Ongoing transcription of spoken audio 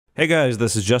Hey guys,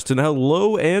 this is Justin.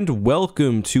 Hello and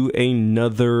welcome to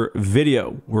another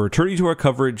video. We're returning to our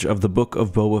coverage of the Book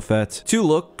of Boba Fett to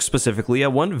look specifically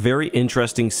at one very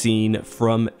interesting scene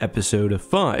from episode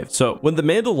 5. So, when the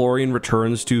Mandalorian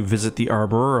returns to visit the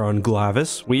armorer on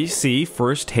Glavis, we see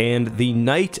firsthand the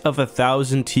Night of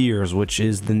 1,000 Tears, which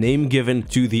is the name given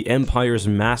to the Empire's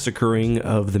massacring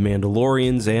of the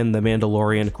Mandalorians and the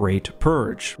Mandalorian Great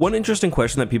Purge. One interesting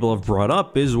question that people have brought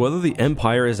up is whether the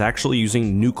Empire is actually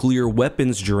using nuclear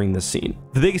weapons during the scene.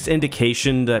 The biggest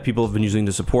indication that people have been using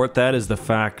to support that is the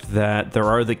fact that there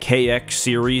are the KX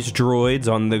series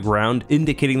droids on the ground,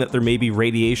 indicating that there may be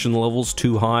radiation levels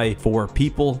too high for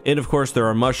people. And of course, there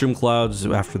are mushroom clouds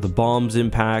after the bombs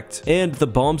impact, and the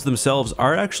bombs themselves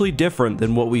are actually different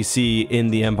than what we see in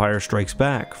The Empire Strikes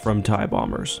Back from TIE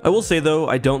bombers. I will say though,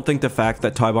 I don't think the fact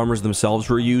that TIE bombers themselves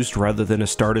were used rather than a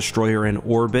Star Destroyer in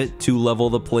orbit to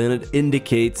level the planet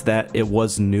indicates that it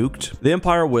was nuked. The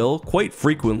Empire will, quite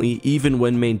frequently, even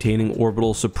when maintaining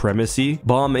orbital supremacy,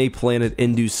 bomb a planet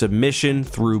into submission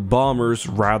through bombers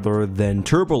rather than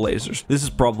turbo lasers. This is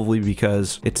probably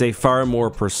because it's a far more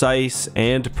precise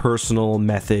and personal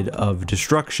method of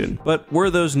destruction. But were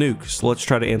those nukes? Let's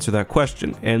try to answer that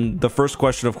question. And the first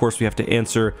question, of course, we have to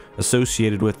answer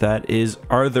associated with that is,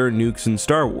 are there nukes in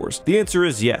Star Wars? The answer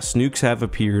is yes, nukes have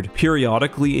appeared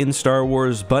periodically in Star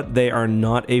Wars, but they are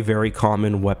not a very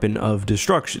common weapon of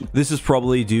destruction. This is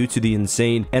probably due to the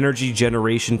insane energy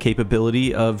generation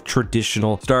capability of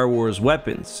traditional Star Wars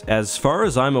weapons. As far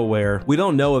as I'm aware, we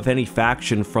don't know of any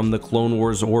faction from the Clone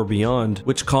Wars or beyond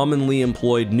which commonly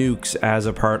employed nukes as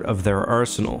a part of their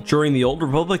arsenal. During the Old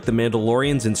Republic, the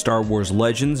Mandalorians in Star Wars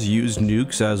Legends used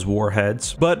nukes as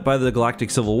warheads, but by the Galactic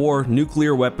Civil War,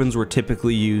 nuclear weapons were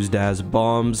typically used as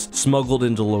bombs, smuggled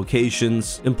into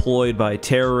locations, employed by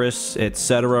terrorists,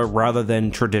 etc., rather than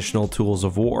traditional tools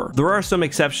of war. There are some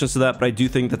exceptions to that, but I do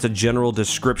think that's a general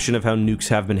description of how nukes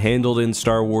have been handled in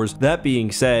Star Wars. That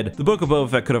being said, the Book of Boba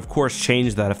Fett could of course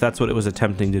change that if that's what it was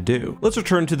attempting to do. Let's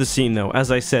return to the scene though. As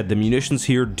I said, the munitions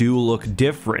here do look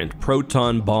different.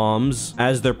 Proton bombs,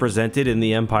 as they're presented in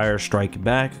The Empire Strike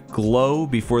Back, glow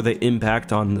before they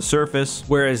impact on the surface,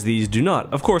 whereas these do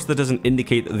not. Of course, that doesn't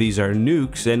indicate that these are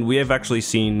nukes, and we have actually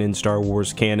seen in Star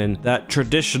Wars canon that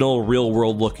traditional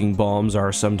real-world looking bombs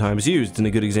are sometimes used, and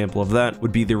a good example of that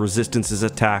would be the Resistance's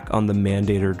attack on the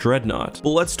Mandator Dreadnought. But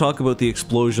let's talk about the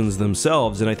explosions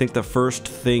themselves, and I think the first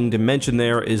thing to mention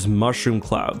there is mushroom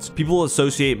clouds. People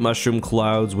associate mushroom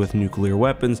clouds with nuclear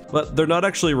weapons, but they're not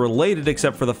actually related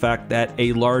except for the fact that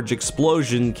a large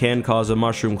explosion can cause a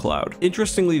mushroom cloud.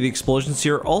 Interestingly, the explosions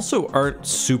here also aren't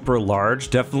super large,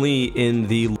 definitely in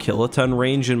the kiloton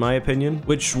range in my opinion,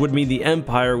 which would mean the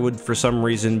Empire would for some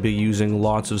reason be using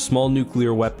lots of small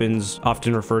nuclear weapons,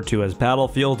 often referred to as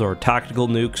battlefield or tactical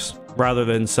nukes, rather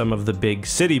than some of the big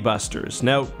city busters.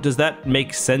 Now, does that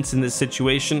make sense in this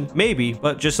situation? Maybe,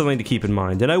 but just something to keep in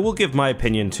mind, and I will give my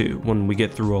opinion too when we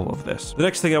get through all of this. The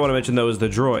next thing I want to mention though is the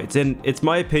droids, and it's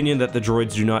my opinion that the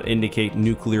droids do not indicate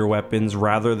nuclear weapons,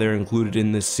 rather they're included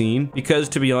in this scene, because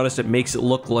to be honest, it makes it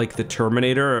look like the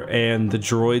Terminator, and the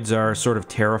droids are sort of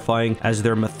terrifying as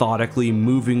they're methodically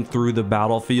moving through the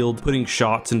battlefield, putting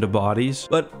shots into bodies,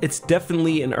 but it's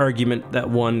definitely an argument that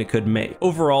one could make.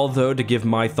 Overall though, to give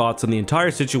my thoughts on the entire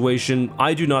situation,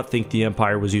 I do not think the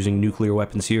Empire was using nuclear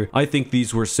weapons here. I think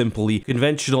these were simply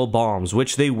conventional bombs,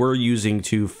 which they were using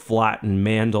to flatten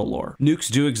Mandalore.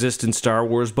 Nukes do exist in Star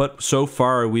Wars, but so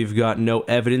far we've got no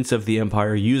evidence of the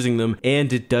Empire using them,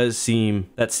 and it does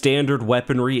seem that standard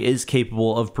weaponry is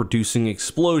capable of producing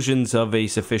explosions of a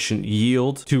sufficient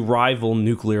yield to rival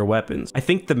nuclear weapons. I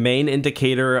think the main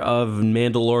indicator of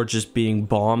Mandalore just being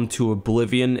bombed to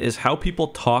oblivion is how people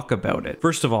talk about it.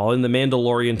 First of all, in the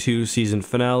Mandalorian 2 season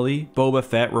finale, Boba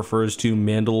Fett refers to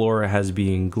Mandalore as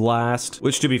being glassed,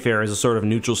 which to be fair is a sort of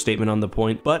neutral statement on the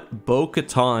point, but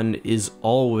Bo-Katan is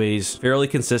always fairly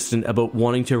consistent about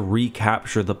wanting to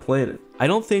recapture the planet. I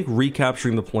don't think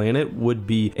recapturing the planet would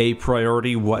be a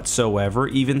priority whatsoever,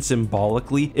 even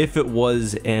symbolically, if it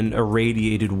was an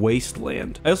irradiated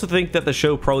wasteland. I also think that the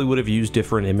show probably would have used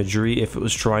different imagery if it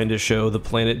was trying to show the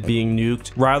planet being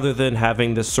nuked, rather than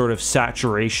having this sort of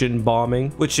saturation bombing,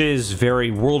 which is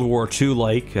very World War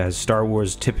II-like, as Star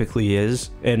Wars typically is,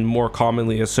 and more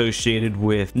commonly associated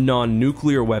with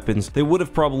non-nuclear weapons. They would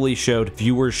have probably showed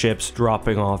fewer ships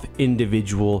dropping off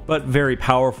individual, but very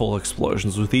powerful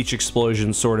explosions, with each explosion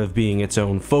explosion sort of being its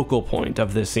own focal point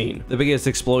of this scene. The biggest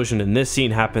explosion in this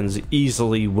scene happens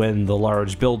easily when the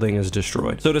large building is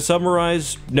destroyed. So to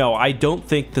summarize, no, I don't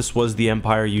think this was the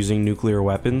Empire using nuclear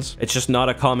weapons. It's just not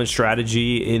a common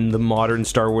strategy in the modern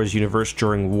Star Wars universe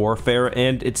during warfare,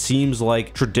 and it seems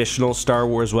like traditional Star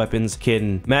Wars weapons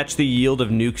can match the yield of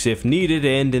nukes if needed,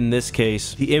 and in this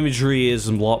case, the imagery is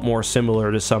a lot more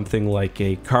similar to something like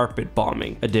a carpet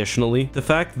bombing. Additionally, the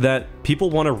fact that people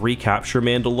want to recapture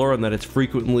Mandalore and that it's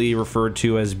frequently referred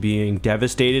to as being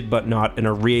devastated but not an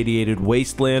irradiated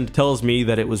wasteland tells me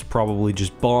that it was probably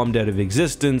just bombed out of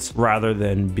existence rather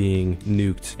than being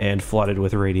nuked and flooded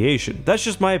with radiation. That's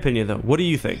just my opinion though. What do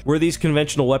you think? Were these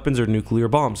conventional weapons or nuclear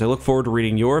bombs? I look forward to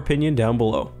reading your opinion down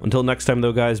below. Until next time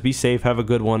though guys, be safe, have a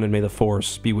good one, and may the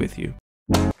Force be with you.